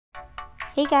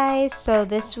Hey guys, so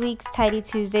this week's Tidy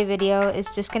Tuesday video is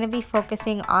just going to be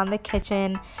focusing on the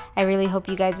kitchen. I really hope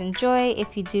you guys enjoy.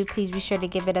 If you do, please be sure to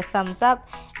give it a thumbs up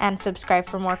and subscribe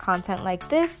for more content like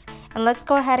this. And let's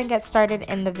go ahead and get started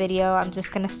in the video. I'm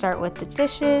just going to start with the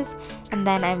dishes and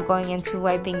then I'm going into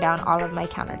wiping down all of my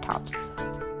countertops.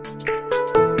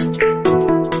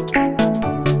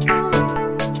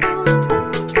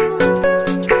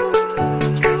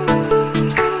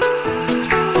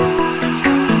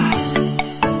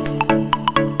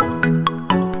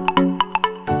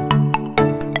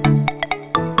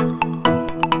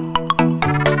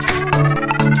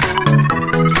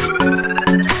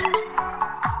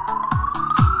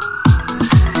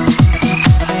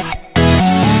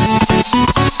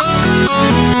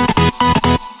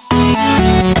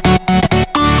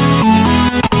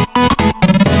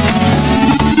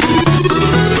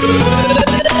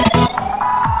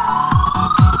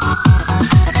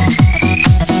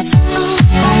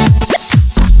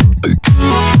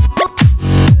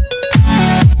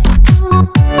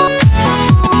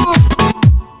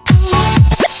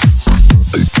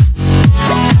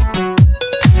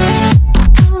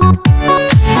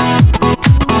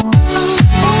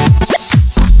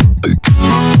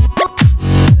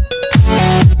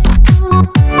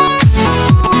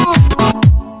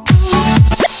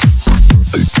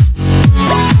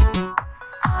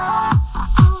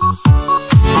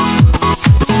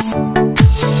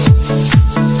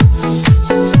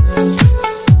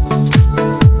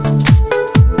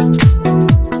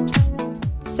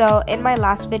 So in my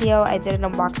last video, I did an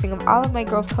unboxing of all of my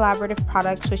Grove Collaborative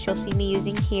products, which you'll see me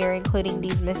using here, including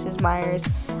these Mrs. Meyer's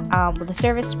with the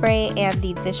service spray and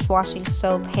the dishwashing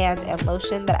soap, hand, and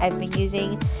lotion that I've been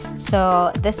using.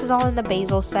 So this is all in the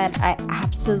basil scent. I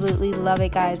absolutely love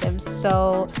it, guys.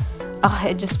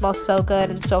 It just smells so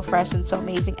good and so fresh and so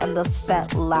amazing, and the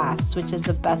scent lasts, which is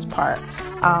the best part.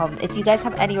 If you guys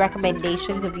have any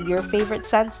recommendations of your favorite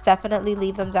scents, definitely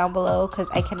leave them down below because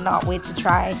I cannot wait to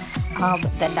try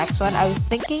the next one. I was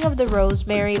thinking of the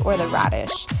rosemary or the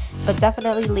radish, but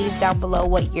definitely leave down below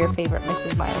what your favorite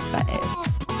Mrs. Meyer scent is.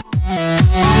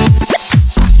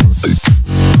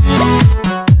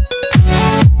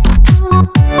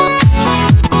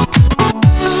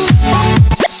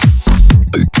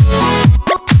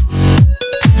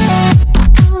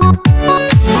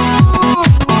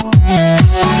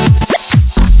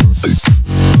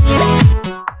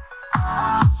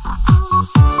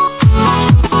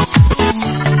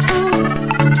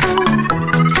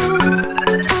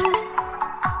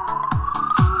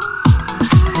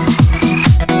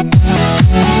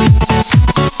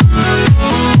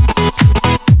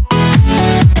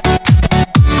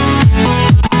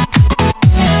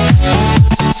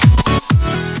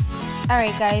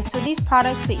 Alright guys, so these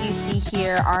products that you see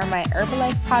here are my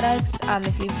Herbalife products.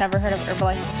 If you've never heard of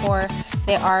Herbalife before,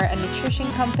 they are a nutrition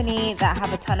company that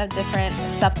have a ton of different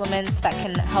supplements that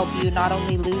can help you not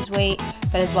only lose weight,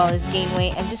 but as well as gain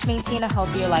weight and just maintain a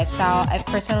healthier lifestyle. I've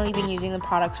personally been using the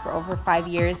products for over 5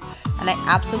 years and I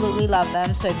absolutely love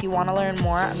them. So if you want to learn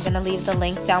more, I'm going to leave the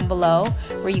link down below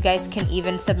where you guys can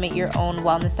even submit your own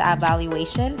wellness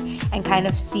evaluation and kind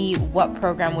of see what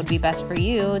program would be best for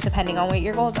you depending on what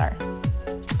your goals are.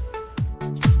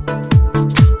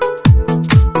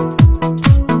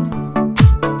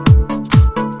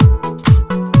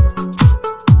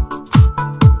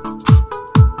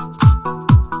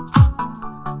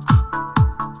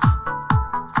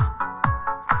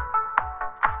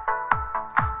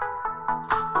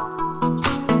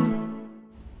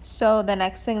 So the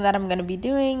next thing that I'm going to be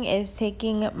doing is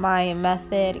taking my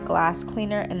Method glass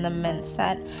cleaner in the mint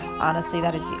scent. Honestly,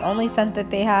 that is the only scent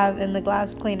that they have in the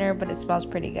glass cleaner, but it smells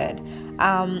pretty good.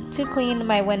 To clean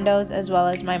my windows as well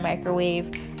as my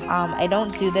microwave. I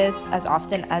don't do this as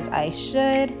often as I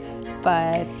should,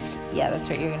 but yeah, that's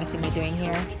what you're going to see me doing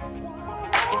here.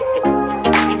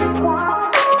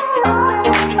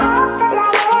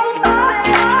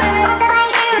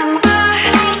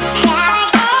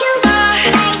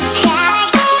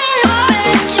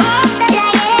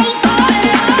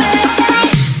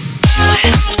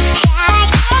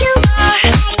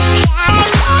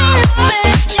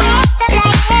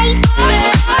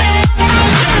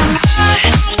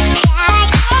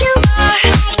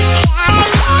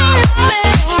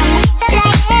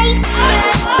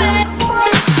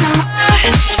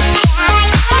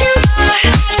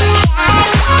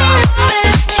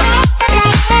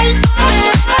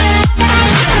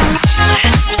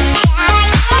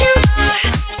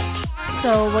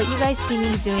 guys see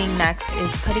me doing next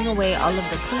is putting away all of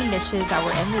the clean dishes that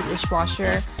were in the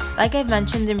dishwasher. Like I've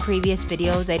mentioned in previous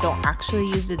videos, I don't actually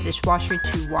use the dishwasher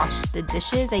to wash the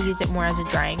dishes. I use it more as a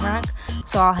drying rack.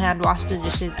 So I'll hand wash the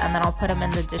dishes and then I'll put them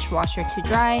in the dishwasher to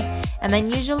dry. And then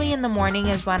usually in the morning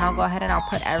is when I'll go ahead and I'll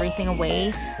put everything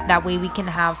away. That way we can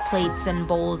have plates and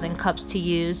bowls and cups to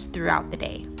use throughout the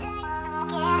day.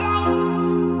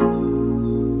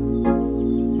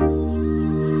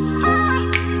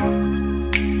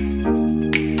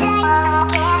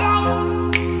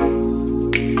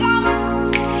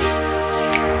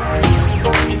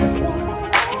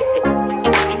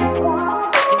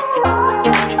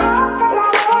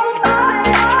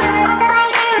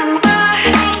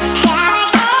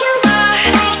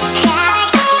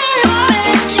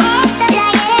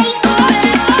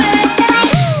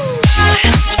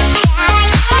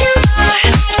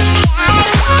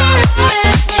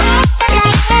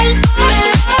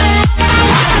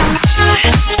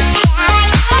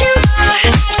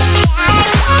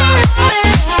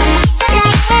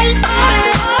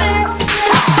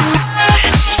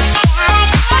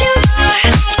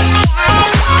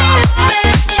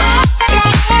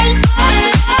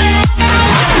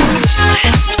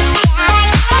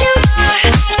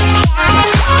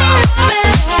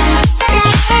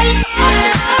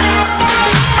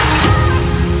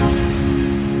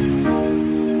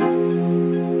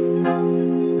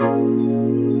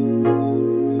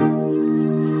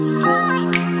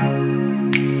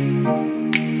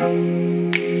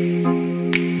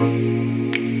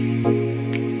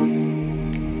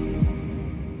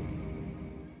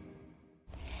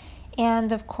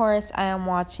 And of course, I am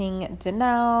watching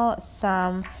Danelle,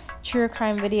 some true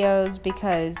crime videos,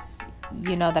 because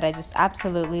you know that I just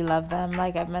absolutely love them,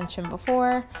 like I've mentioned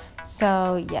before.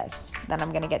 So yes, then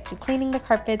I'm gonna get to cleaning the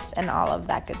carpets and all of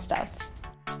that good stuff.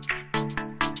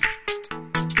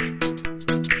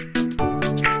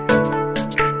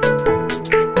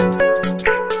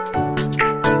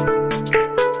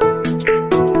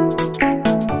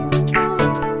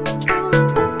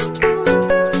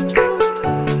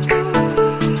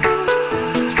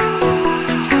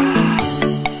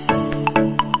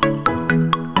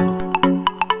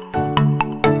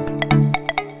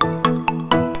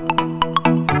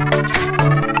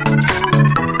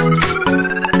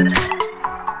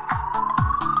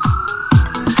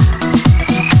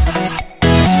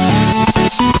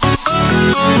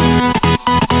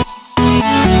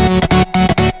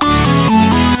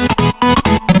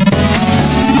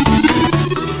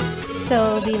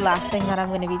 So the last thing that I'm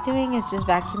going to be doing is just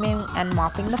vacuuming and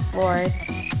mopping the floors,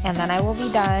 and then I will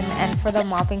be done. And for the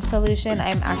mopping solution,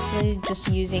 I'm actually just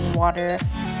using water,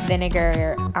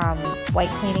 vinegar, white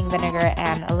cleaning vinegar,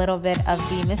 and a little bit of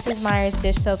the Mrs. Meyer's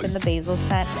dish soap in the basil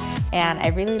scent. And I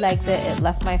really liked it. It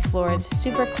left my floors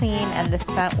super clean, and the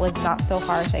scent was not so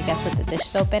harsh, I guess, with the dish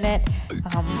soap in it.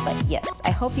 But yes,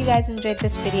 I hope you guys enjoyed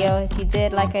this video. If you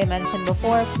did, like I mentioned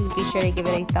before, please be sure to give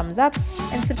it a thumbs up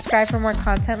and subscribe for more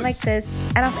content like this.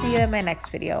 And I'll see you in my next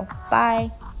video.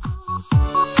 Bye!